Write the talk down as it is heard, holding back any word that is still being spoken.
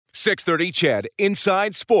630 CHED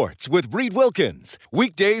Inside Sports with Reed Wilkins.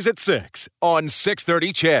 Weekdays at 6 on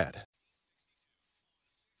 630 CHED.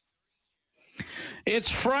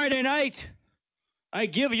 It's Friday night. I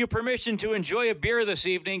give you permission to enjoy a beer this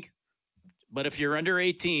evening. But if you're under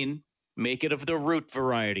 18, make it of the root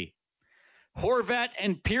variety. Horvat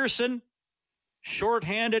and Pearson,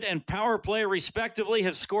 shorthanded and power play respectively,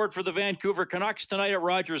 have scored for the Vancouver Canucks tonight at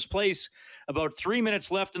Rogers Place. About 3 minutes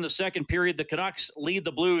left in the second period. The Canucks lead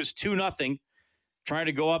the Blues 2-0, trying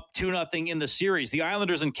to go up 2-0 in the series. The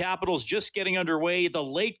Islanders and Capitals just getting underway. The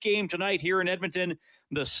late game tonight here in Edmonton,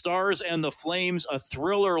 the Stars and the Flames, a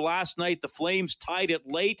thriller last night. The Flames tied it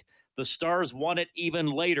late. The Stars won it even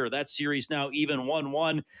later. That series now even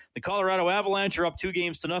 1-1. The Colorado Avalanche are up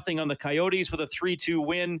 2-0 on the Coyotes with a 3-2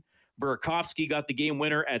 win. Burakovsky got the game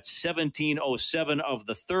winner at 17:07 of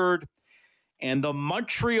the third. And the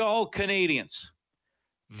Montreal Canadiens,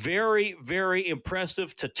 very, very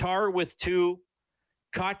impressive. Tatar with 2,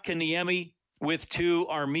 Kotkaniemi with 2.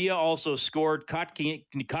 Armia also scored.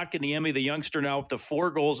 Kotkaniemi, the youngster, now up to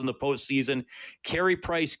 4 goals in the postseason. Carey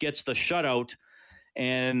Price gets the shutout.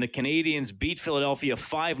 And the Canadiens beat Philadelphia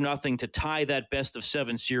 5-0 to tie that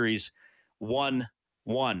best-of-7 series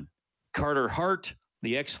 1-1. Carter Hart,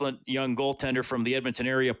 the excellent young goaltender from the Edmonton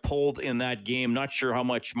area, pulled in that game. Not sure how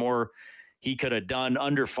much more he could have done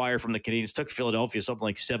under fire from the Canadiens. Took Philadelphia something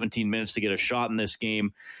like 17 minutes to get a shot in this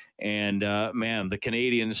game. And, man, the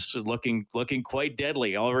Canadiens looking quite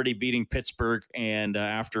deadly, already beating Pittsburgh. And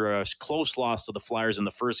after a close loss to the Flyers in the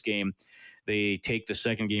first game, they take the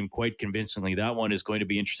second game quite convincingly. That one is going to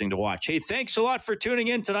be interesting to watch. Hey, thanks a lot for tuning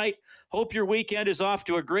in tonight. Hope your weekend is off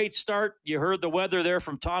to a great start. You heard the weather there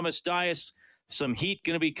from Thomas Dias. Some heat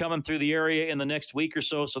going to be coming through the area in the next week or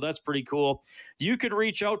so that's pretty cool. You could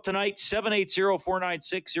reach out tonight.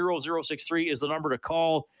 780-496-0063 is the number to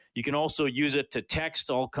call. You can also use it to text.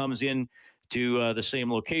 All comes in to the same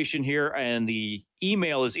location here. And the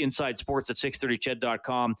email is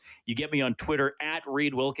insidesports@630ched.com. You get me on Twitter at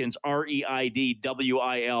Reed Wilkins,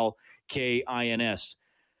 ReidWilkins.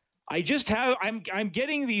 I'm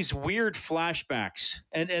getting these weird flashbacks,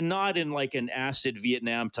 and not in like an acid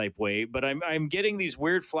Vietnam type way, but I'm getting these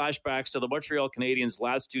weird flashbacks to the Montreal Canadiens'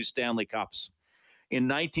 last 2 Stanley Cups in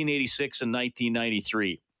 1986 and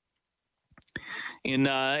 1993. In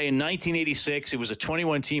 1986, it was a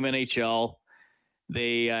 21-team NHL.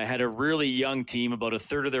 They had a really young team. About a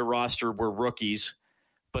third of their roster were rookies,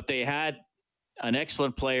 but they had an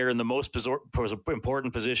excellent player in the most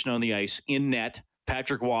important position on the ice, in net,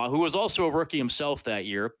 Patrick Waugh, who was also a rookie himself that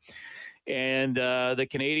year. And the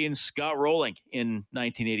Canadiens got rolling in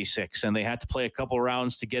 1986, and they had to play a couple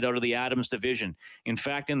rounds to get out of the Adams division. In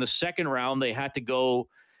fact, in the second round, they had to go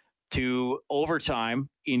to overtime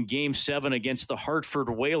in Game 7 against the Hartford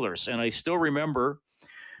Whalers. And I still remember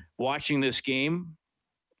watching this game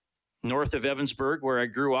north of Evansburg, where I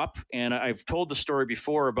grew up. And I've told the story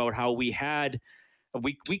before about how we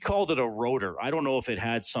called it a rotor. I don't know if it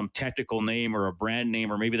had some technical name or a brand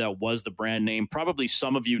name, or maybe that was the brand name. Probably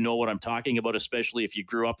some of you know what I'm talking about, especially if you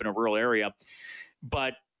grew up in a rural area.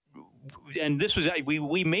 And this was,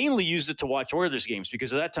 we mainly used it to watch Oilers games,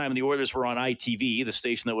 because at that time the Oilers were on ITV, the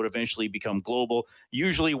station that would eventually become Global,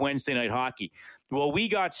 usually Wednesday night hockey. Well, we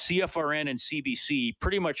got CFRN and CBC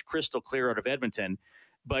pretty much crystal clear out of Edmonton,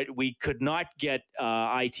 but we could not get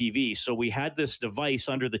ITV. So we had this device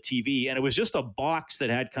under the TV, and it was just a box that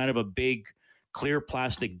had kind of a big clear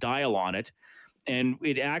plastic dial on it. And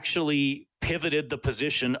it actually pivoted the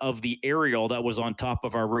position of the aerial that was on top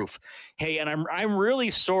of our roof. Hey, and I'm really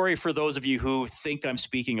sorry for those of you who think I'm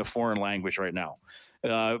speaking a foreign language right now.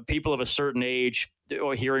 People of a certain age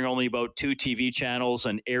hearing only about 2 TV channels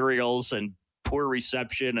and aerials and poor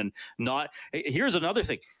reception and not. Here's another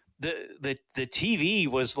thing. The TV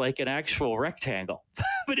was like an actual rectangle.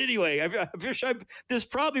 But anyway, this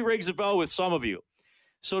probably rings a bell with some of you.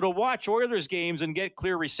 So to watch Oilers games and get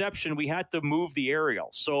clear reception, we had to move the aerial.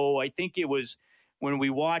 So I think it was when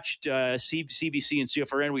we watched CBC and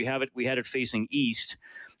CFRN, we had it facing east.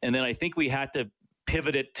 And then I think we had to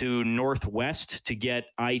pivot it to northwest to get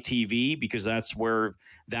ITV, because that's where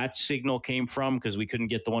that signal came from, because we couldn't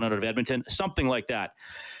get the one out of Edmonton, something like that.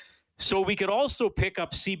 So we could also pick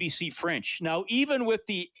up CBC French. Now, even with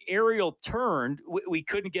the aerial turned, we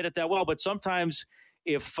couldn't get it that well. But sometimes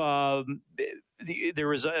if there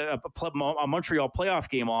was a Montreal playoff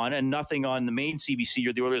game on and nothing on the main CBC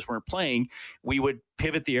or the Oilers weren't playing, we would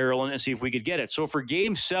pivot the aerial and see if we could get it. So for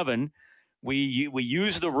Game 7, we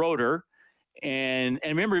used the rotor. And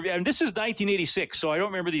remember, and this is 1986, so I don't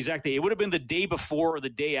remember the exact day. It would have been the day before or the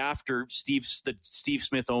day after the Steve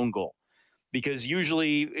Smith own goal. because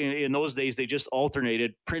usually in those days they just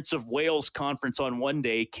alternated Prince of Wales Conference on one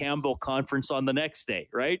day, Campbell Conference on the next day,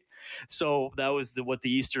 right? So that was what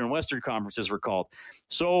the Eastern and Western conferences were called.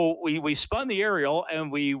 So we spun the aerial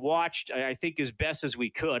and we watched, I think, as best as we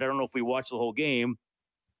could. I don't know if we watched the whole game.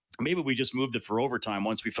 Maybe we just moved it for overtime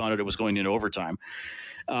once we found out it was going into overtime.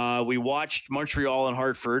 We watched Montreal and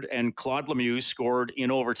Hartford, and Claude Lemieux scored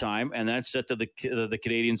in overtime, and that set the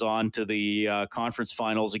Canadiens on to the conference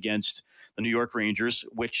finals against the New York Rangers,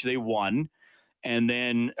 which they won. And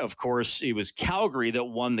then, of course, it was Calgary that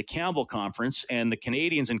won the Campbell Conference, and the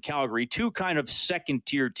Canadiens and Calgary, two kind of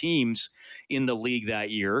second-tier teams in the league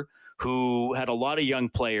that year, who had a lot of young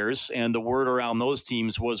players, and the word around those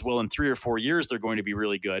teams was, well, in 3 or 4 years, they're going to be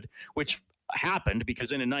really good, which happened because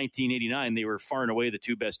then in 1989, they were far and away the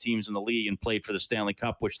two best teams in the league and played for the Stanley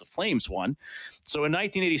Cup, which the Flames won. So in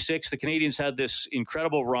 1986, the Canadiens had this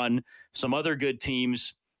incredible run. Some other good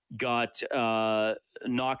teams got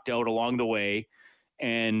knocked out along the way,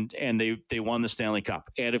 and they won the Stanley Cup.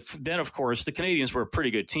 And then, of course, the Canadiens were a pretty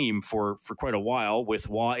good team for quite a while with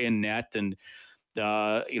Waugh in net, and they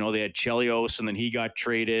had Chelios, and then he got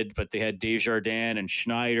traded, but they had Desjardins and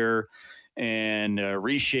Schneider, and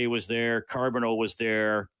Richer was there, Carbonneau was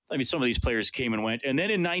there. I mean, some of these players came and went. And then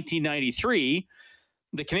in 1993,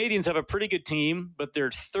 the Canadiens have a pretty good team, but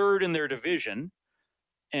they're third in their division,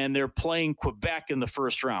 and they're playing Quebec in the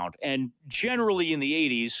first round. And generally in the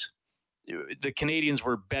 80s, the Canadiens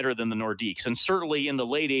were better than the Nordiques, and certainly in the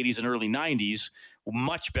late 80s and early 90s,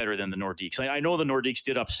 much better than the Nordiques. I know the Nordiques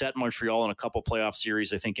did upset Montreal in a couple playoff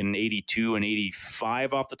series, I think in 82 and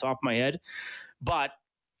 85 off the top of my head. But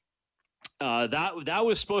that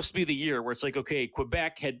was supposed to be the year where it's like, okay,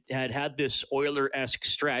 Quebec had this Oiler-esque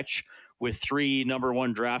stretch with 3 number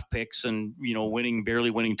 1 draft picks and,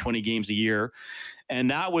 barely winning 20 games a year. And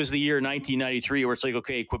that was the year 1993 where it's like,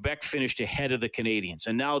 okay, Quebec finished ahead of the Canadiens,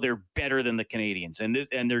 and now they're better than the Canadiens,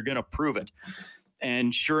 and they're going to prove it.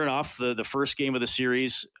 And sure enough, the first game of the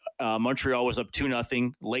series, Montreal was up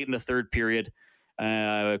 2-0 late in the third period.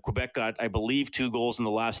 Quebec got, I believe, 2 goals in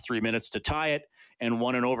the last 3 minutes to tie it, and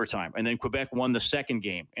won in overtime. And then Quebec won the second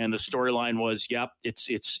game. And the storyline was, yep,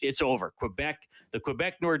 it's over. The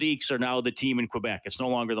Quebec Nordiques are now the team in Quebec. It's no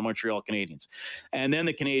longer the Montreal Canadiens. And then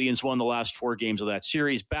the Canadiens won the last 4 games of that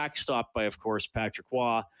series, backstopped by, of course, Patrick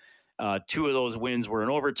Waugh. 2 of those wins were in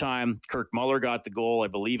overtime. Kirk Muller got the goal, I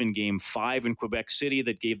believe, in Game 5 in Quebec City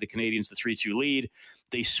that gave the Canadiens the 3-2 lead.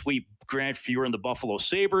 They sweep Grant Fuhr and the Buffalo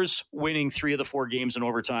Sabres, winning 3 of the 4 games in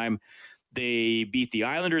overtime. They beat the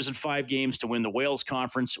Islanders in 5 games to win the Wales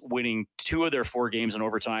Conference, winning 2 of their 4 games in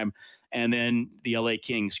overtime. And then the LA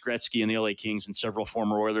Kings, Gretzky and the LA Kings, and several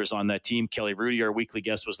former Oilers on that team. Kelly Rudy, our weekly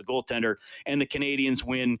guest, was the goaltender. And the Canadiens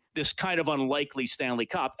win this kind of unlikely Stanley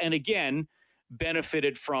Cup. And again,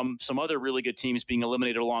 benefited from some other really good teams being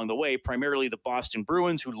eliminated along the way, primarily the Boston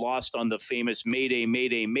Bruins, who lost on the famous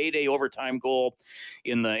Mayday overtime goal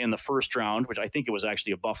in the first round, which I think it was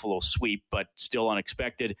actually a Buffalo sweep, but still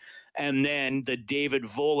unexpected. And then the David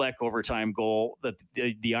Volek overtime goal that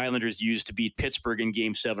the Islanders used to beat Pittsburgh in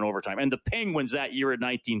Game 7 overtime. And the Penguins that year at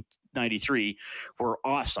 1993 were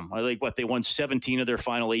awesome. I think they won 17 of their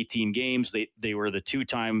final 18 games. They were the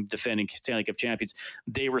 2-time defending Stanley Cup champions.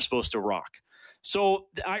 They were supposed to rock. So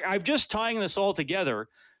I'm just tying this all together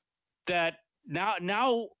that now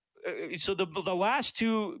so the last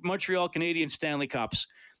 2 Montreal Canadiens Stanley Cups,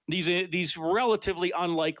 these relatively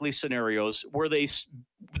unlikely scenarios where they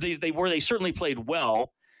certainly played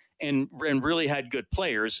well and really had good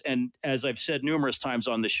players. And as I've said numerous times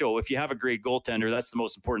on the show, if you have a great goaltender, that's the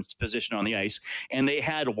most important position on the ice. And they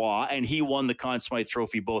had Waugh, and he won the Conn Smythe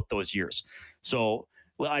Trophy both those years. So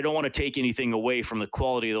I don't want to take anything away from the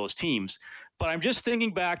quality of those teams. But I'm just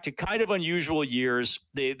thinking back to kind of unusual years.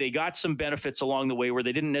 They got some benefits along the way where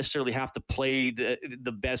they didn't necessarily have to play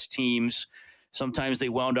the best teams. Sometimes they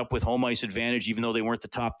wound up with home ice advantage, even though they weren't the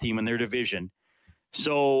top team in their division.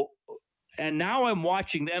 So, and now I'm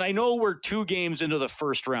watching, and I know we're 2 games into the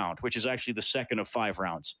first round, which is actually the second of 5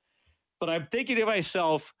 rounds. But I'm thinking to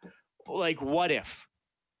myself, what if?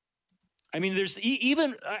 I mean,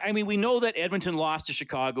 we know that Edmonton lost to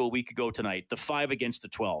Chicago a week ago tonight, the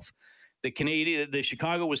 5-12. The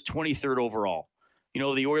Chicago was 23rd overall.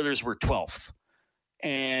 The Oilers were 12th.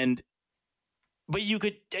 But you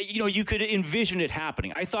could envision it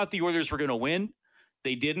happening. I thought the Oilers were going to win.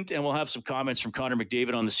 They didn't, and we'll have some comments from Connor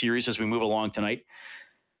McDavid on the series as we move along tonight.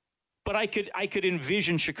 But I could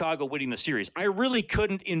envision Chicago winning the series. I really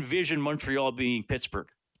couldn't envision Montreal being Pittsburgh.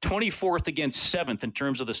 24th against 7th in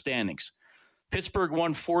terms of the standings. Pittsburgh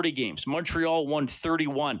won 40 games. Montreal won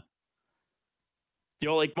 31.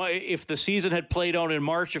 if the season had played out in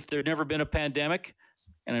March, if there'd never been a pandemic,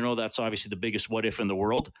 and I know that's obviously the biggest what if in the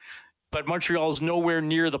world, but Montreal is nowhere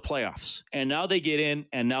near the playoffs. And now they get in,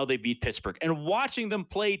 and now they beat Pittsburgh. And watching them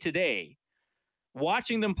play today,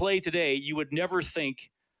 you would never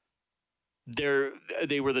think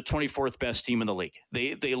they were the 24th best team in the league.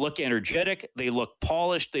 They look energetic, they look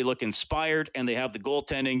polished, they look inspired, and they have the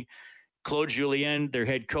goaltending. Claude Julien, their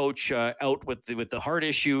head coach, out with the heart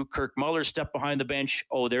issue. Kirk Muller stepped behind the bench.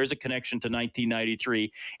 Oh, there's a connection to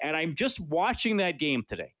 1993. And I'm just watching that game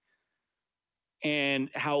today and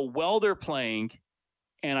how well they're playing,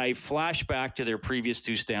 and I flash back to their previous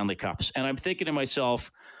 2 Stanley Cups. And I'm thinking to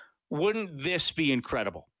myself, wouldn't this be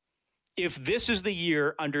incredible? If this is the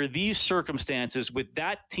year under these circumstances with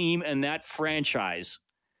that team and that franchise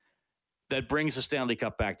that brings the Stanley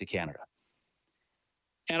Cup back to Canada.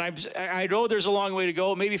 And I know there's a long way to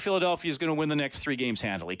go. Maybe Philadelphia is going to win the next 3 games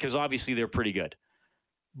handily because obviously they're pretty good.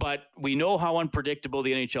 But we know how unpredictable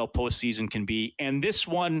the NHL postseason can be. And this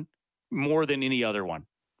one more than any other one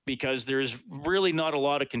because there's really not a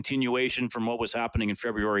lot of continuation from what was happening in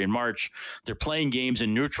February and March. They're playing games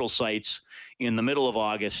in neutral sites in the middle of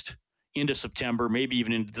August into September, maybe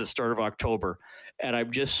even into the start of October. And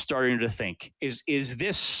I'm just starting to think, is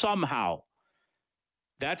this somehow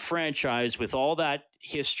that franchise with all that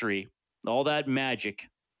history, all that magic,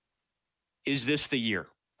 is this the year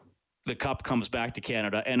the Cup comes back to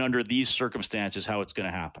Canada? And under these circumstances, how it's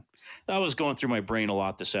going to happen? That was going through my brain a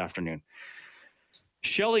lot this afternoon.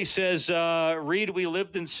 Shelley says, Reed, we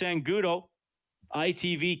lived in Sangudo.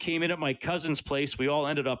 ITV came in at my cousin's place. We all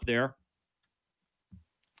ended up there.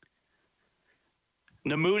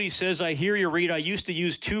 Namoudi says, I hear you, Reed. I used to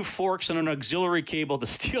use 2 forks and an auxiliary cable to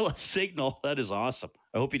steal a signal. That is awesome.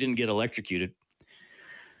 I hope you didn't get electrocuted.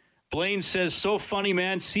 Blaine says, so funny,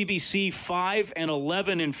 man. CBC 5 and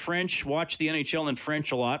 11 in French. Watch the NHL in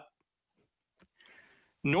French a lot.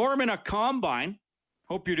 Norm in a combine.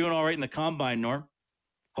 Hope you're doing all right in the combine, Norm.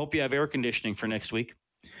 Hope you have air conditioning for next week.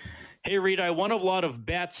 Hey, Reed, I won a lot of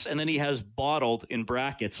bets, and then he has bottled in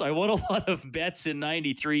brackets. I won a lot of bets in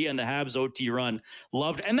 93 and the Habs OT run.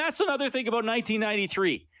 Loved. And that's another thing about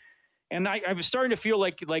 1993. And I was starting to feel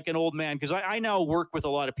like an old man because I now work with a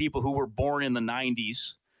lot of people who were born in the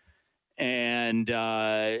 90s and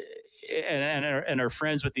are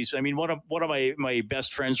friends with these. I mean, one of my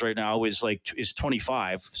best friends right now is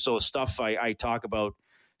 25. So stuff I talk about,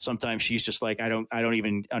 sometimes she's just like, I don't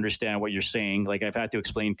even understand what you're saying. Like I've had to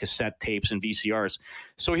explain cassette tapes and VCRs.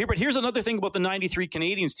 But here's another thing about the 93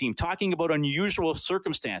 Canadiens team, talking about unusual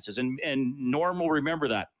circumstances. And Norm will remember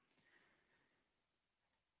that.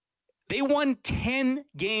 They won 10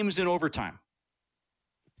 games in overtime.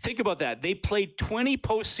 Think about that. They played 20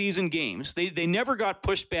 postseason games. They never got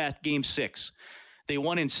pushed back game 6. They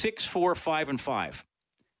won in 6, 4, 5, and 5.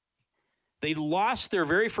 They lost their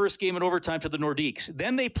very first game in overtime to the Nordiques.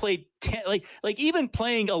 Then they played 10, like even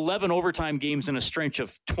playing 11 overtime games in a stretch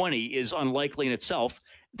of 20 is unlikely in itself.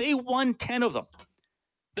 They won 10 of them.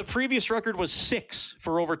 The previous record was 6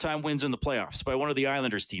 for overtime wins in the playoffs by one of the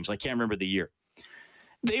Islanders teams. I can't remember the year.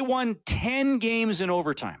 They won 10 games in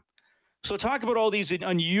overtime. So talk about all these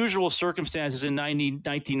unusual circumstances in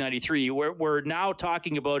 1993. We're now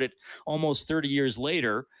talking about it almost 30 years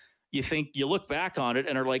later. You look back on it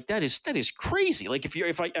and are like, that is crazy. Like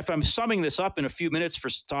if I'm summing this up in a few minutes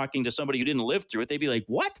for talking to somebody who didn't live through it, they'd be like,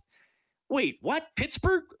 what? Wait, what?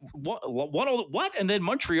 Pittsburgh? What? And then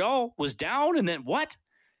Montreal was down, and then what?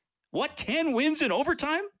 What? 10 wins in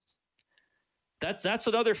overtime? That's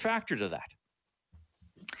another factor to that.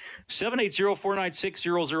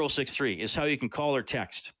 780-496-0063 is how you can call or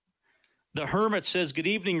text. The Hermit says, good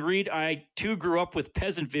evening, Reed. I, too, grew up with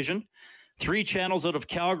Peasant Vision. 3 channels out of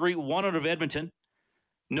Calgary, 1 out of Edmonton.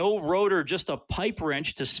 No rotor, just a pipe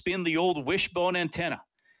wrench to spin the old wishbone antenna.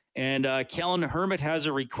 And Kellen Hermit has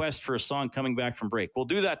a request for a song coming back from break. We'll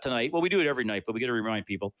do that tonight. Well, we do it every night, but we got to remind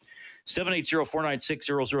people.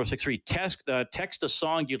 780-496-0063. Text a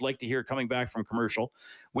song you'd like to hear coming back from commercial.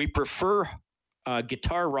 We prefer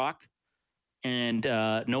guitar rock and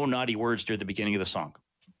no naughty words near the beginning of the song.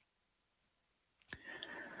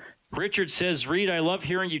 Richard says, Reed, I love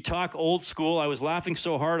hearing you talk old school. I was laughing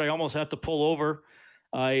so hard I almost had to pull over.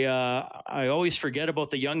 I always forget about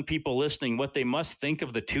the young people listening, what they must think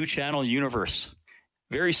of the 2-channel universe.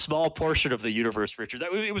 Very small portion of the universe, Richard.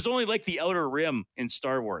 It was only like the outer rim in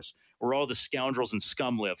Star Wars, where all the scoundrels and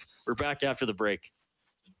scum live. We're back after the break.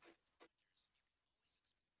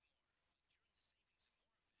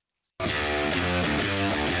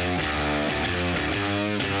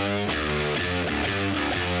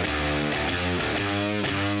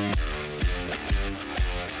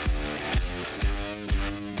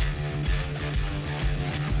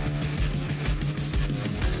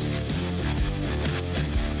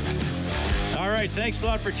 right, thanks a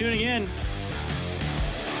lot for tuning in.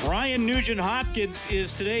 Ryan Nugent-Hopkins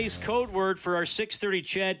is today's code word for our 6:30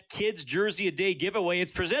 Ched Kids Jersey a Day giveaway.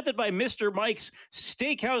 It's presented by Mr. Mike's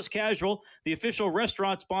Steakhouse Casual, the official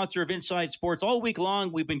restaurant sponsor of Inside Sports. All week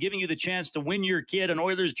long, we've been giving you the chance to win your kid an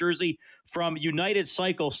Oilers jersey from United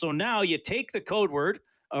Cycle. So now you take the code word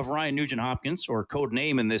of Ryan Nugent-Hopkins, or code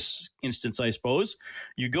name in this instance, I suppose.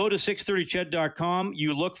 You go to 630ched.com.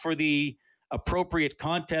 You look for the appropriate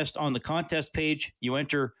contest on the contest page. You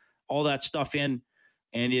enter all that stuff in.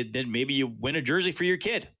 And then maybe you win a jersey for your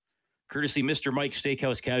kid, courtesy Mr. Mike's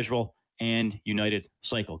Steakhouse Casual and United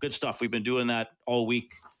Cycle. Good stuff. We've been doing that all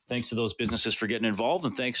week. Thanks to those businesses for getting involved,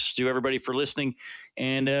 and thanks to everybody for listening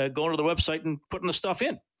and going to the website and putting the stuff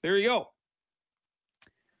in. There you go.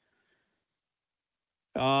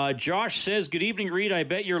 Josh says, good evening, Reed. I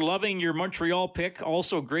bet you're loving your Montreal pick.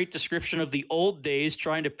 Also, great description of the old days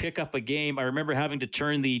trying to pick up a game. I remember having to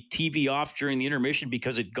turn the TV off during the intermission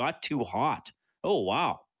because it got too hot. Oh,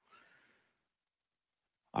 wow.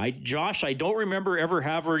 Josh, I don't remember ever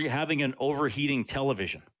having an overheating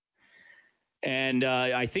television. And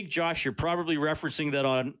I think, Josh, you're probably referencing that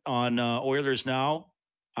on Oilers Now.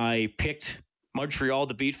 I picked Montreal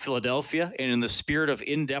to beat Philadelphia, and in the spirit of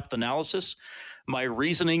in-depth analysis, my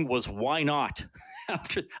reasoning was why not?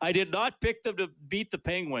 I did not pick them to beat the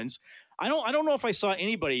Penguins. I don't know if I saw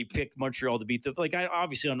anybody pick Montreal to beat the, like, I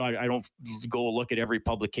don't go look at every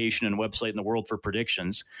publication and website in the world for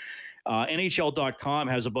predictions. NHL.com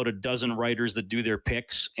has about a dozen writers that do their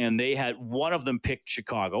picks, and they had one of them picked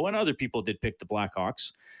Chicago, and other people did pick the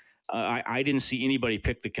Blackhawks. I didn't see anybody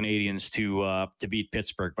pick the Canadians to beat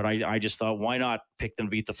Pittsburgh, but I just thought, why not pick them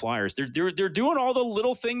to beat the Flyers? They're doing all the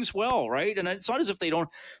little things well, right? And it's not as if they don't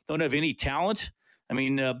have any talent. I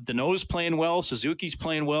mean, Danault's playing well. Suzuki's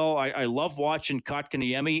playing well. I love watching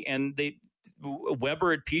Kotkaniemi, and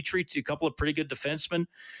Weber and Petrie, a couple of pretty good defensemen,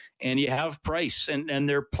 and you have Price, and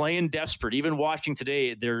they're playing desperate. Even watching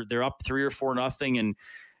today, they're up 3 or 4-0, and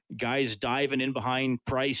guys diving in behind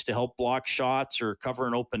Price to help block shots or cover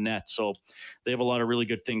an open net. So they have a lot of really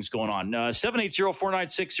good things going on.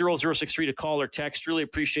 780-496-0063 to call or text. Really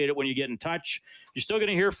appreciate it when you get in touch. You're still going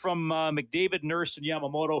to hear from McDavid, Nurse, and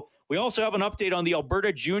Yamamoto. We also have an update on the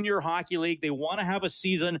Alberta Junior Hockey League. They want to have a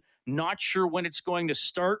season, not sure when it's going to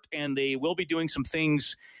start, and they will be doing some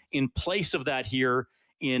things in place of that here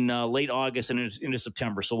in late August and into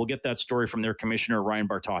September. So we'll get that story from their commissioner, Ryan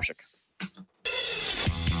Bartoshyk.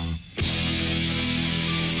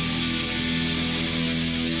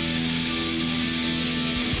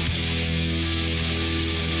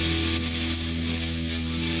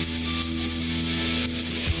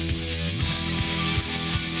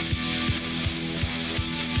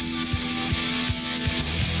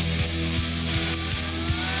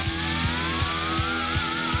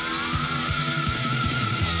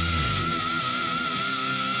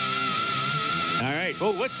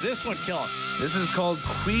 Oh, what's this one, Kellen? This is called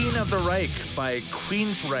Queen of the Reich by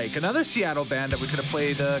Queensryche, another Seattle band that we could have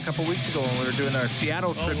played a couple weeks ago when we were doing our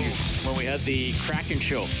Seattle tribute. When we had the Kraken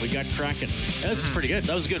show. We got Kraken. This is pretty good.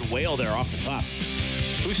 That was a good wail there off the top.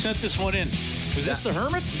 Who sent this one in? Was this the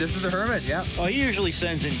Hermit? This is the Hermit, yeah. Oh, he usually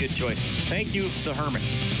sends in good choices. Thank you, the Hermit.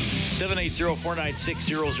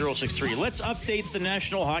 780-496-0063. Let's update the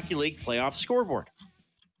National Hockey League playoff scoreboard.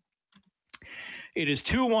 It is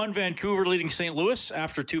 2-1 Vancouver leading St. Louis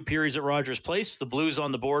after 2 periods at Rogers Place. The Blues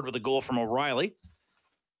on the board with a goal from O'Reilly.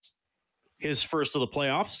 His first of the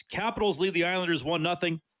playoffs. Capitals lead the Islanders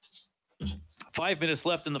 1-0. 5 minutes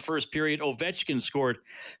left in the first period. Ovechkin scored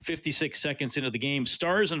 56 seconds into the game.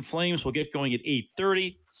 Stars and Flames will get going at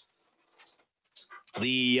 8:30.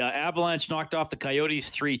 The Avalanche knocked off the Coyotes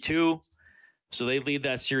 3-2. So they lead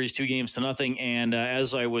that series 2-0. And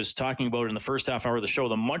as I was talking about in the first half hour of the show,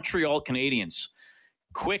 the Montreal Canadiens,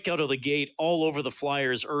 quick out of the gate, all over the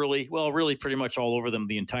Flyers early. Well, really pretty much all over them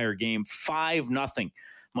the entire game. 5-0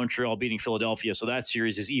 Montreal beating Philadelphia. So that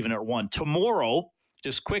series is even at 1. Tomorrow,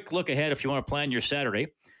 just quick look ahead if you want to plan your Saturday.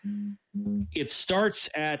 It starts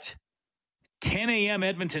at 10 a.m.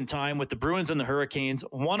 Edmonton time with the Bruins and the Hurricanes.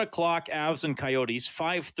 1 o'clock Avs and Coyotes.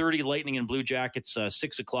 5:30 Lightning and Blue Jackets.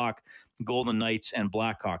 6 o'clock Golden Knights and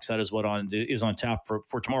Blackhawks. That is what is on tap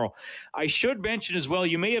for tomorrow. I should mention as well,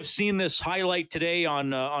 you may have seen this highlight today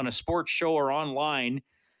on a sports show or online.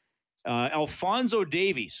 Alphonso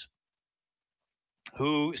Davies,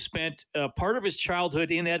 who spent part of his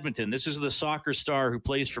childhood in Edmonton. This is the soccer star who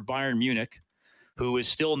plays for Bayern Munich, who is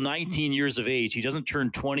still 19 years of age. He doesn't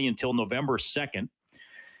turn 20 until November 2nd.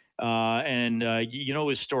 You know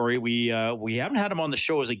his story. We haven't had him on the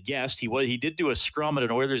show as a guest. He did do a scrum at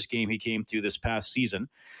an Oilers game he came to this past season.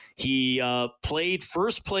 He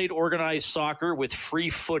played organized soccer with free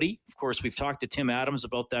footy. Of course, we've talked to Tim Adams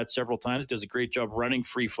about that several times. Does a great job running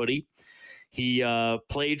free footy. He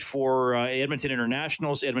played for Edmonton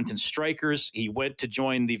Internationals, Edmonton Strikers. He went to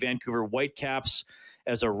join the Vancouver Whitecaps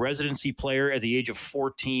as a residency player at the age of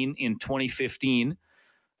 14 in 2015.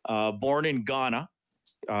 Born in Ghana.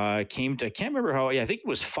 I can't remember how, I think he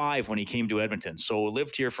was 5 when he came to Edmonton. So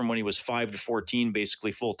lived here from when he was 5 to 14,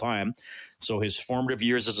 basically full time. So his formative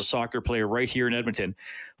years as a soccer player right here in Edmonton.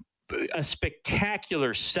 A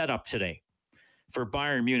spectacular setup today for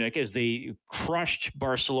Bayern Munich as they crushed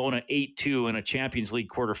Barcelona 8-2 in a Champions League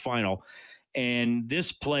quarterfinal. And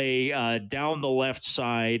this play down the left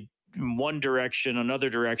side, one direction,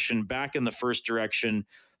 another direction, back in the first direction,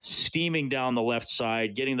 steaming down the left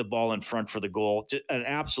side, getting the ball in front for the goal. An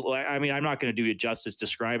absolute, I mean, I'm not going to do you justice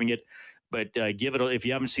describing it, but give it, if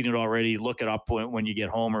you haven't seen it already, look it up when you get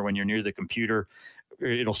home or when you're near the computer.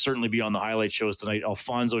 It'll certainly be on the highlight shows tonight.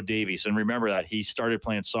 Alphonso Davies. And remember that he started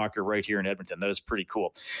playing soccer right here in Edmonton. That is pretty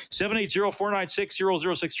cool.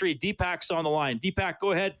 780-496-0063. Deepak's on the line. Deepak,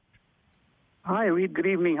 go ahead. Hi, Reed. Good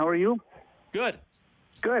evening. How are you? Good.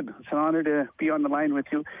 Good. It's an honor to be on the line with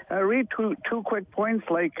you. Reed, two quick points.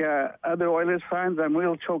 Like other Oilers fans, I'm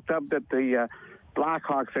real choked up that the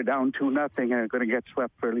Blackhawks are down 2-0 and are going to get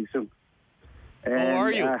swept fairly soon. And,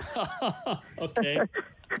 are you? Okay.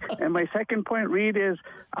 And my second point, Reed, is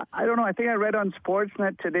I don't know. I think I read on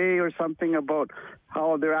Sportsnet today or something about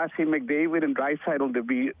how they're asking McDavid and Draisaitl to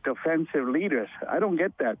be defensive leaders. I don't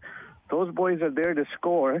get that. Those boys are there to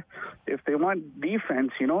score. If they want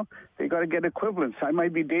defense, they got to get equivalents. I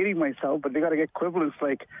might be dating myself, but they got to get equivalents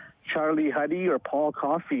like Charlie Huddy or Paul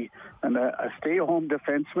Coffey and a stay-at-home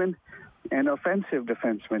defenseman and offensive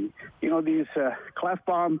defenseman. These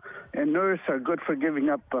Clefbaum and Nurse are good for giving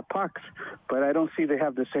up pucks, but I don't see they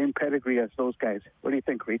have the same pedigree as those guys. What do you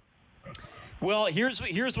think, Reed? Well, here's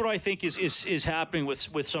what I think is happening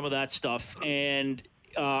with some of that stuff. And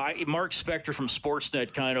Mark Spector from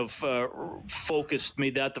Sportsnet kind of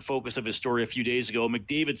made that the focus of his story a few days ago.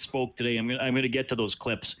 McDavid spoke today. I'm going to get to those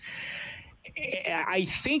clips. I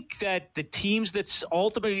think that the teams that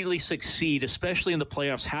ultimately succeed, especially in the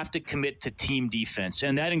playoffs, have to commit to team defense,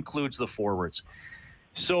 and that includes the forwards.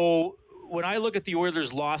 So when I look at the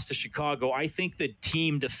Oilers' loss to Chicago, I think that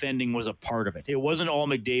team defending was a part of it. It wasn't all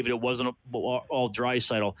McDavid. It wasn't all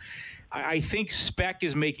Draisaitl. I think Speck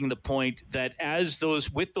is making the point that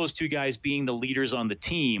with those two guys being the leaders on the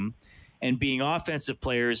team and being offensive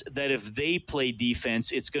players, that if they play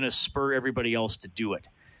defense, it's going to spur everybody else to do it.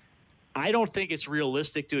 I don't think it's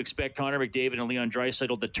realistic to expect Connor McDavid and Leon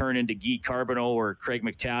Draisaitl to turn into Guy Carbonneau or Craig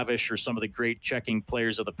McTavish or some of the great checking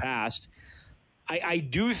players of the past. I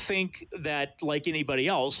do think that, like anybody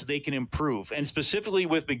else, they can improve. And specifically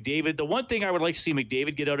with McDavid, the one thing I would like to see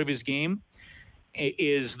McDavid get out of his game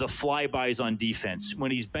is the flybys on defense.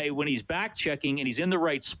 When he's back checking and he's in the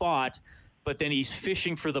right spot, but then he's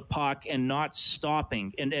fishing for the puck and not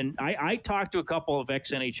stopping. And I talked to a couple of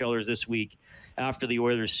ex-NHLers this week after the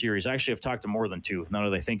Oilers series. Actually, I've talked to more than two, now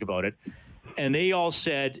that I think about it. And they all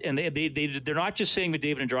said, and they're not just saying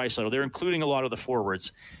McDavid and Draisaitl, they're including a lot of the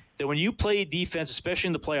forwards, that when you play defense, especially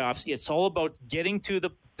in the playoffs, it's all about getting to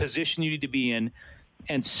the position you need to be in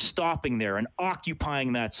and stopping there and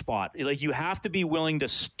occupying that spot. Like, you have to be willing to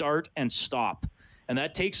start and stop. And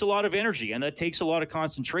that takes a lot of energy and that takes a lot of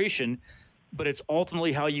concentration, but it's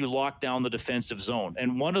ultimately how you lock down the defensive zone.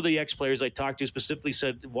 And one of the ex-players I talked to specifically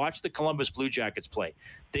said, watch the Columbus Blue Jackets play.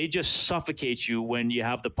 They just suffocate you when you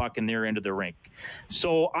have the puck in their end of the rink.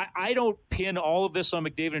 So I don't pin all of this on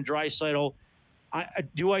McDavid and Draisaitl.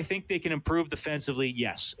 Do I think they can improve defensively?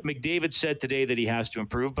 Yes. McDavid said today that he has to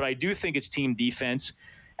improve, but I do think it's team defense,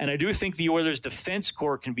 and I do think the Oilers' defense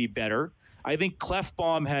core can be better. I think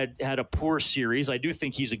Clefbaum had a poor series. I do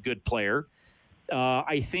think he's a good player.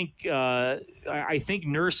 I think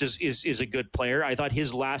Nurse is a good player. I thought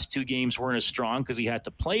his last two games weren't as strong because he had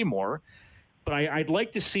to play more. But I'd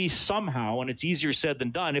like to see somehow, and it's easier said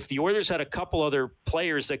than done, if the Oilers had a couple other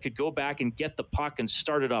players that could go back and get the puck and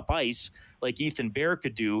start it up ice, like Ethan Bear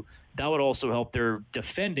could do, that would also help their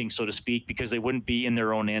defending, so to speak, because they wouldn't be in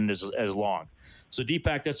their own end as long. So,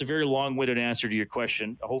 Deepak, that's a very long-winded answer to your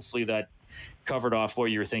question. Hopefully that covered off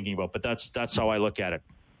what you were thinking about, but that's how I look at it.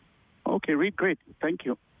 Okay, Reed, great. Thank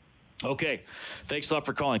you. Okay. Thanks a lot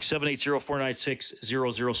for calling.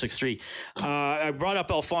 780-496-0063. I brought up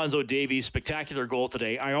Alphonso Davies' spectacular goal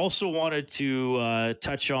today. I also wanted to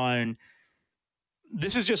touch on,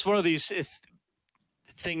 this is just one of these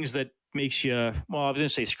things that makes you, well, I was going to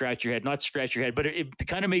say scratch your head, not scratch your head, but it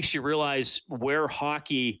kind of makes you realize where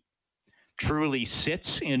hockey truly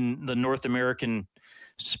sits in the North American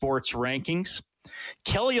sports rankings.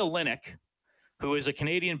 Kelly Olynyk, who is a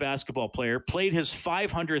Canadian basketball player, played his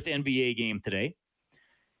 500th NBA game today.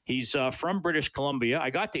 He's from British Columbia. I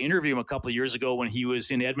got to interview him a couple of years ago when he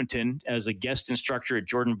was in Edmonton as a guest instructor at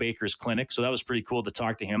Jordan Baker's clinic, so that was pretty cool to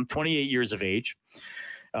talk to him. 28 years of age.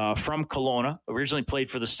 From Kelowna, originally played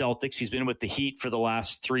for the Celtics. He's been with the Heat for the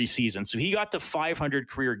last 3 seasons. So he got to 500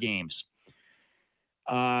 career games.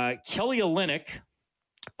 Kelly Olynyk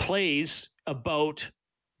plays about,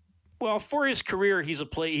 well, for his career, he's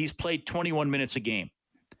played 21 minutes a game.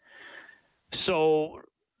 So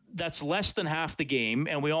that's less than half the game.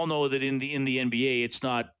 And we all know that in the NBA, it's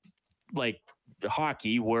not like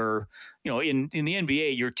hockey where, in the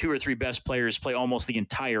NBA, your 2 or 3 best players play almost the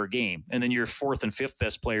entire game. And then your 4th and 5th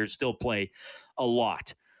best players still play a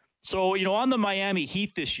lot. So, on the Miami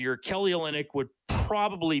Heat this year, Kelly Olynyk would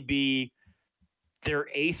probably be their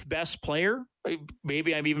 8th best player.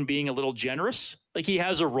 Maybe I'm even being a little generous. Like, he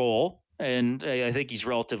has a role, and I think he's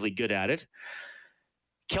relatively good at it.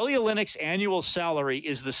 Kelly Olynyk's annual salary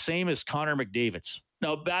is the same as Connor McDavid's.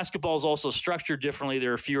 Now, basketball is also structured differently.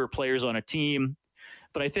 There are fewer players on a team,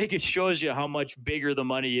 but I think it shows you how much bigger the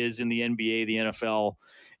money is in the NBA, the NFL,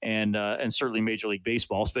 and certainly Major League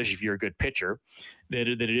Baseball, especially if you're a good pitcher, that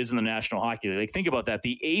it is in the National Hockey League. Like, think about that.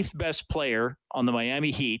 The 8th best player on the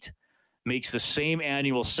Miami Heat makes the same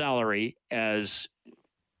annual salary as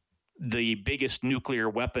the biggest nuclear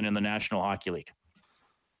weapon in the National Hockey League.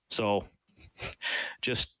 So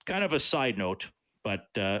just kind of a side note, but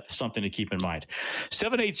something to keep in mind.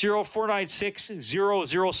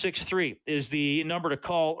 780-496-0063 is the number to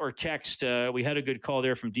call or text. We had a good call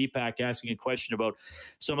there from Deepak asking a question about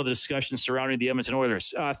some of the discussions surrounding the Edmonton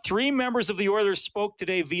Oilers. 3 members of the Oilers spoke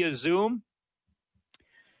today via Zoom.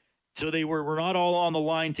 So we're not all on the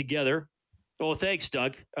line together. Oh, thanks,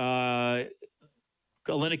 Doug.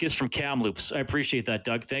 Olynyk is from Kamloops. I appreciate that,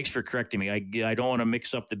 Doug. Thanks for correcting me. I don't want to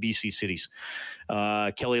mix up the BC cities.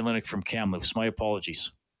 Kelly Olynyk from Kamloops. My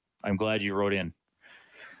apologies. I'm glad you wrote in.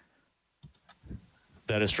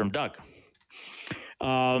 That is from Doug.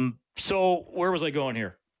 So where was I going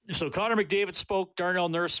here? So Connor McDavid spoke, Darnell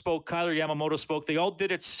Nurse spoke, Kyler Yamamoto spoke. They all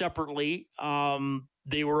did it separately.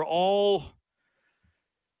 They were all...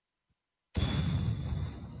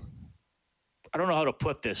 I don't know how to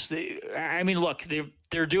put this. Look,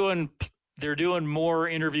 they're doing more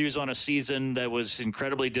interviews on a season that was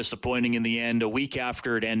incredibly disappointing in the end, a week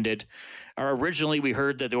after it ended. Originally, we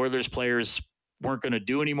heard that the Oilers players weren't going to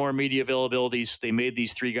do any more media availabilities. They made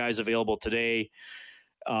these 3 guys available today.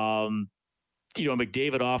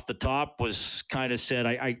 McDavid off the top was kind of said,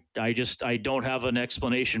 I don't have an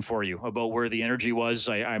explanation for you about where the energy was.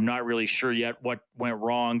 I'm not really sure yet what went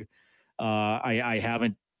wrong. I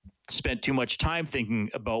haven't spent too much time thinking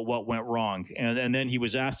about what went wrong. And then he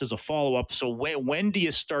was asked as a follow-up, so when do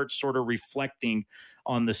you start sort of reflecting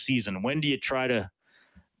on the season? When do you try to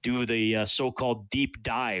do the so-called deep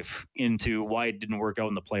dive into why it didn't work out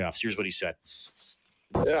in the playoffs? Here's what he said.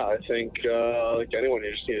 Yeah, I think like anyone,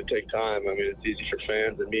 you just need to take time. I mean, it's easy for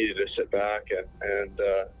fans and media to sit back and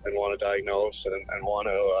want to diagnose and want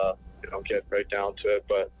to get right down to it.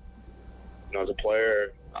 But as a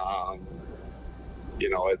player,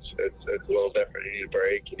 it's a little different. You need a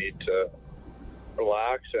break. You need to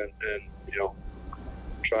relax and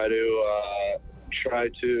try to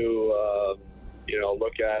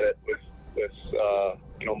look at it with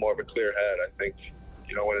more of a clear head. I think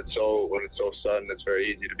when it's so sudden, it's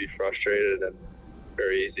very easy to be frustrated and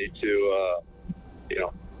very easy to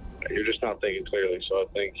you're just not thinking clearly. So I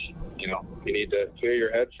think you need to clear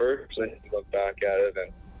your head first, and then you look back at it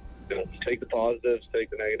and take the positives, take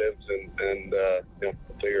the negatives, and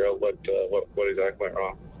figure out what exactly went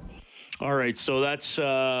wrong. All right, so that's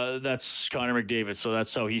Connor McDavid. So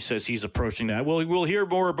that's how he says he's approaching that. We'll hear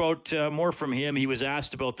more from him. He was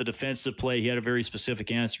asked about the defensive play. He had a very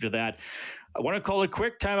specific answer to that. I want to call a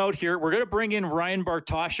quick timeout here. We're going to bring in Ryan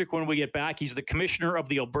Bartoshyk when we get back. He's the commissioner of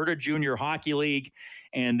the Alberta Junior Hockey League,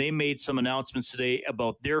 and they made some announcements today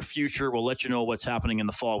about their future. We'll let you know what's happening in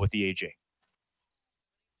the fall with the AJ.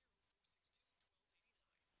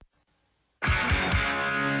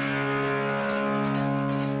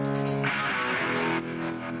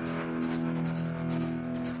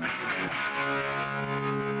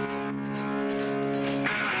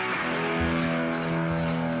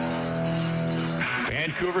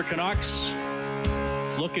 Vancouver Canucks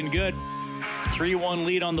looking good. 3-1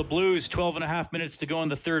 lead on the Blues. 12 and a half minutes to go in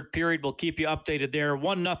the third period. We'll keep you updated there.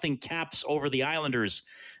 1-0 Caps over the Islanders.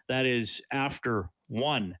 That is after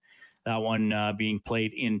 1. That one being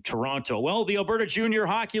played in Toronto. Well, the Alberta Junior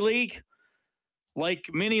Hockey League, like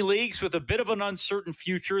many leagues, with a bit of an uncertain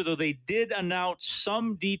future, though they did announce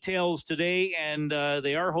some details today, and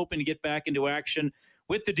they are hoping to get back into action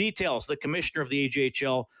with the details. The commissioner of the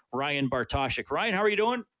AJHL, Ryan Bartoshyk. Ryan, how are you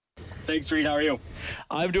doing? Thanks, Reed. How are you?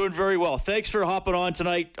 I'm doing very well. Thanks for hopping on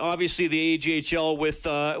tonight. Obviously, the AJHL with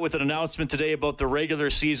an announcement today about the regular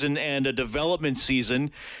season and a development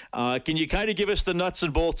season. Can you kind of give us the nuts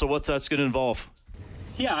and bolts of what that's going to involve?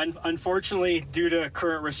 Yeah, unfortunately, due to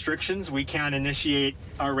current restrictions, we can't initiate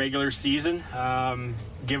our regular season,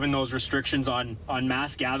 given those restrictions on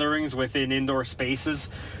mass gatherings within indoor spaces,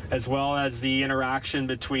 as well as the interaction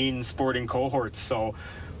between sporting cohorts. So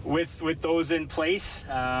with those in place,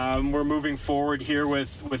 we're moving forward here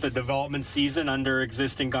with a development season under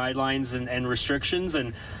existing guidelines and restrictions,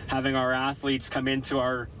 and having our athletes come into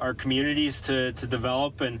our communities to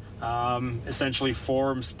develop and essentially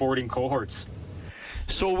form sporting cohorts.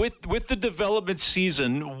 So with the development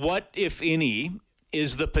season, what, if any,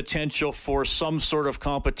 is the potential for some sort of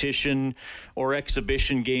competition or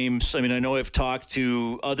exhibition games? I mean, I know I've talked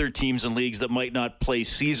to other teams and leagues that might not play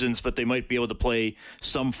seasons, but they might be able to play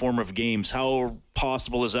some form of games. How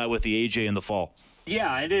possible is that with the AJ in the fall?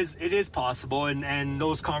 Yeah, it is possible, and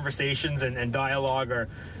those conversations and dialogue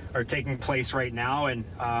are taking place right now, and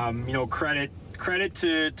credit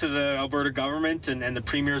to the Alberta government and the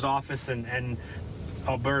Premier's office and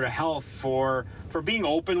Alberta Health for being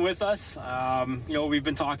open with us. We've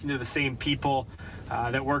been talking to the same people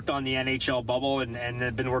that worked on the NHL bubble and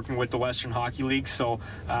have been working with the Western Hockey League. So,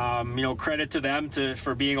 credit to them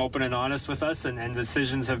for being open and honest with us, and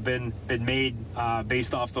decisions have been made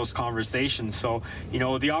based off those conversations. So,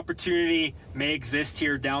 the opportunity may exist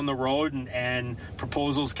here down the road, and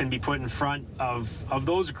proposals can be put in front of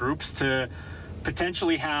those groups to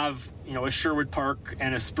potentially have, a Sherwood Park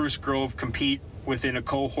and a Spruce Grove compete within a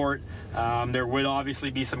cohort. There would obviously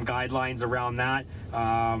be some guidelines around that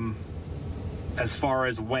as far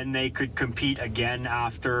as when they could compete again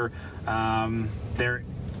after their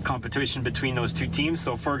competition between those two teams.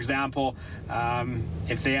 So, for example,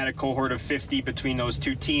 if they had a cohort of 50 between those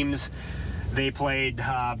two teams, they played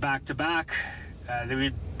back-to-back,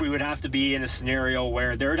 we would have to be in a scenario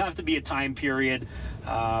where there would have to be a time period,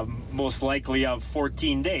 most likely of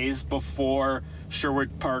 14 days, before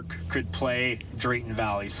Sherwood Park could play Drayton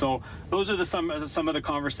Valley. So those are some of the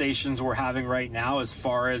conversations we're having right now as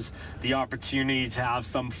far as the opportunity to have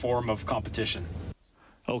some form of competition.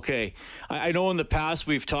 Okay. I know in the past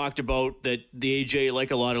we've talked about that the AJ,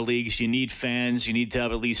 like a lot of leagues, you need fans. You need to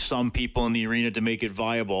have at least some people in the arena to make it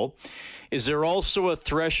viable. Is there also a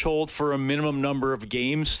threshold for a minimum number of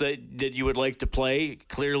games that you would like to play?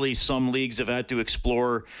 Clearly, some leagues have had to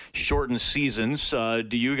explore shortened seasons.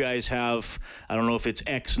 Do you guys have, I don't know if it's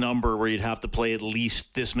X number where you'd have to play at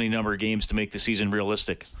least this many number of games to make the season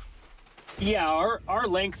realistic? Yeah, our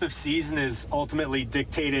length of season is ultimately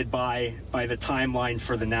dictated by the timeline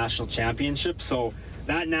for the national championship. So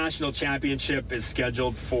that national championship is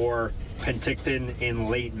scheduled for Penticton in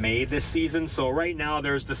late May this season. So right now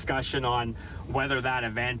there's discussion on whether that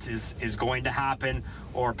event is going to happen,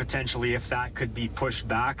 or potentially if that could be pushed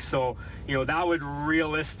back. So, that would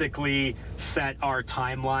realistically set our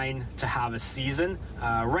timeline to have a season.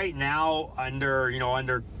 Right now,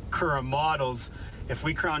 under current models, if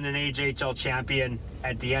we crowned an AJHL champion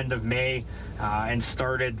at the end of May and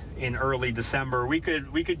started in early December, we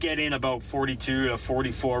could get in about 42 to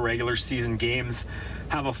 44 regular season games,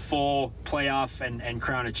 have a full playoff, and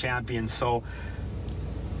crown a champion. So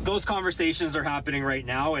those conversations are happening right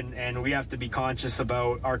now, and we have to be conscious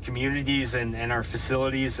about our communities and our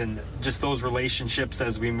facilities and just those relationships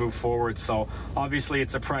as we move forward. So obviously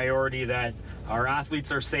it's a priority that our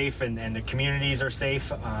athletes are safe and the communities are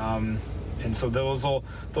safe. And so those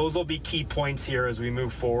will be key points here as we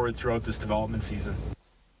move forward throughout this development season.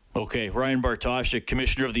 Okay, Ryan Bartoshyk,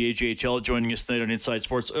 Commissioner of the AJHL, joining us tonight on Inside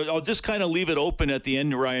Sports. I'll just kind of leave it open at the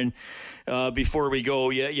end, Ryan, before we go.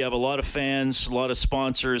 Yeah, you have a lot of fans, a lot of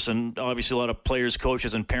sponsors, and obviously a lot of players,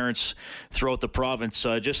 coaches, and parents throughout the province.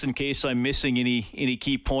 Just in case I'm missing any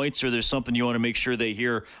key points or there's something you want to make sure they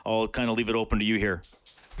hear, I'll kind of leave it open to you here.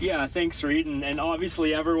 Yeah, thanks, Reed. And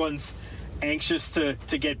obviously everyone's anxious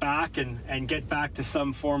to get back and get back to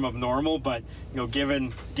some form of normal, but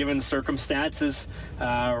given circumstances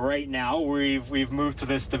right now, we've moved to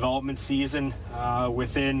this development season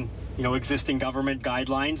within existing government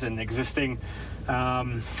guidelines and existing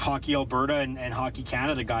Hockey Alberta and Hockey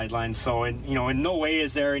Canada guidelines. So in no way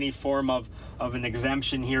is there any form of an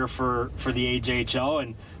exemption here for the AJHL,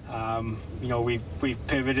 and we've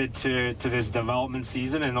pivoted to this development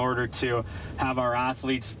season in order to have our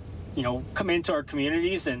athletes come into our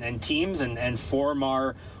communities and teams and form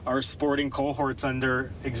our sporting cohorts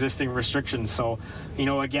under existing restrictions. So,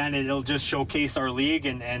 again, it'll just showcase our league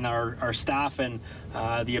and our staff and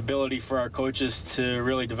the ability for our coaches to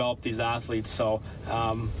really develop these athletes. So,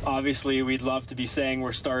 obviously, we'd love to be saying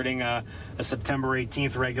we're starting a September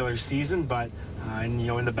 18th regular season, but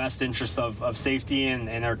in the best interest of safety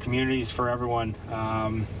and our communities for everyone,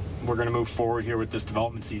 we're going to move forward here with this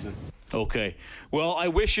development season. Okay. Well, I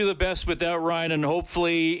wish you the best with that, Ryan, and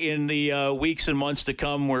hopefully in the weeks and months to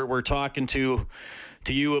come, we're talking to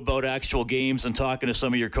you about actual games and talking to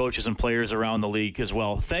some of your coaches and players around the league as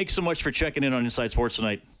well. Thanks so much for checking in on Inside Sports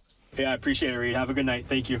tonight. Yeah, I appreciate it, Reed. Have a good night.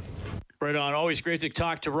 Thank you. Right on. Always great to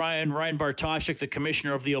talk to Ryan Bartoshyk, the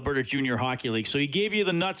commissioner of the Alberta Junior Hockey League. So he gave you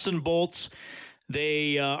the nuts and bolts.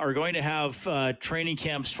 They are going to have training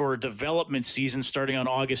camps for development season starting on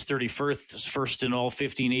August 31st, first in all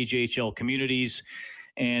 15 AJHL communities.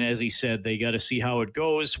 And as he said, they got to see how it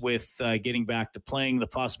goes with getting back to playing, the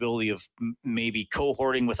possibility of maybe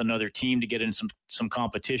cohorting with another team to get in some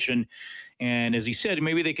competition. And as he said,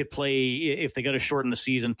 maybe they could play, if they got to shorten the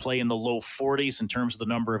season, play in the low 40s in terms of the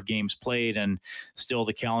number of games played. And still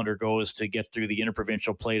the calendar goes to get through the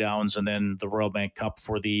interprovincial playdowns and then the Royal Bank Cup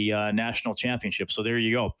for the national championship. So there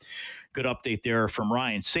you go. Good update there from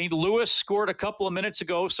Ryan. St. Louis scored a couple of minutes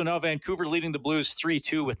ago, so now Vancouver leading the Blues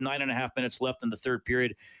 3-2 with 9.5 minutes left in the third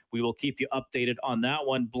period. We will keep you updated on that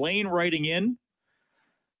one. Blaine writing in.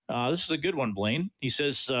 This is a good one, Blaine. He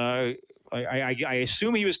says, I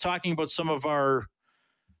assume he was talking about some of our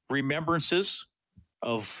remembrances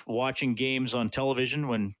of watching games on television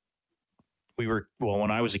when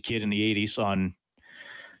I was a kid in the 80s on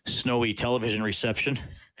snowy television reception.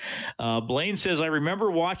 Blaine says, I remember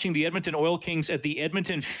watching the Edmonton Oil Kings at the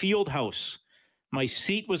Edmonton Field House. My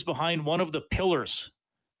seat was behind one of the pillars.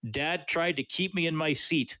 Dad tried to keep me in my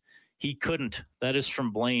seat. He couldn't. That is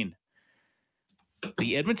from Blaine.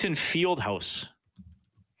 The Edmonton Field House.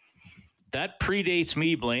 That predates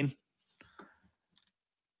me, Blaine.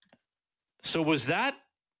 So was that...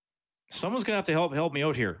 Someone's going to have to help me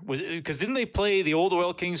out here. Because didn't they play the old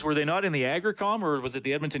Oil Kings? Were they not in the Agricom, or was it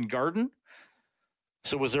the Edmonton Garden?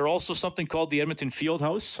 So was there also something called the Edmonton Field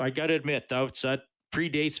House? I got to admit, that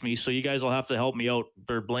predates me, so you guys will have to help me out.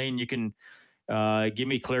 Or Blaine, you can give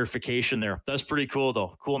me clarification there. That's pretty cool,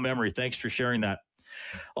 though. Cool memory. Thanks for sharing that.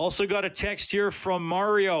 Also got a text here from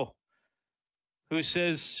Mario, who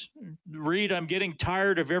says, Reed, I'm getting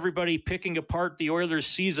tired of everybody picking apart the Oilers'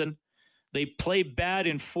 season. They play bad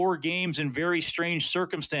in 4 games in very strange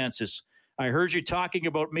circumstances. I heard you talking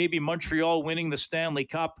about maybe Montreal winning the Stanley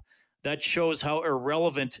Cup. That shows how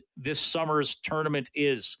irrelevant this summer's tournament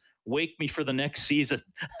is. Wake me for the next season.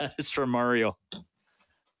 That is from Mario.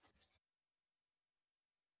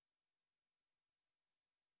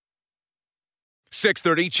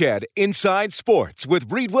 .630 CHED Inside Sports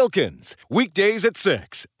with Reed Wilkins. Weekdays at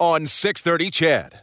 6 on 630 CHED.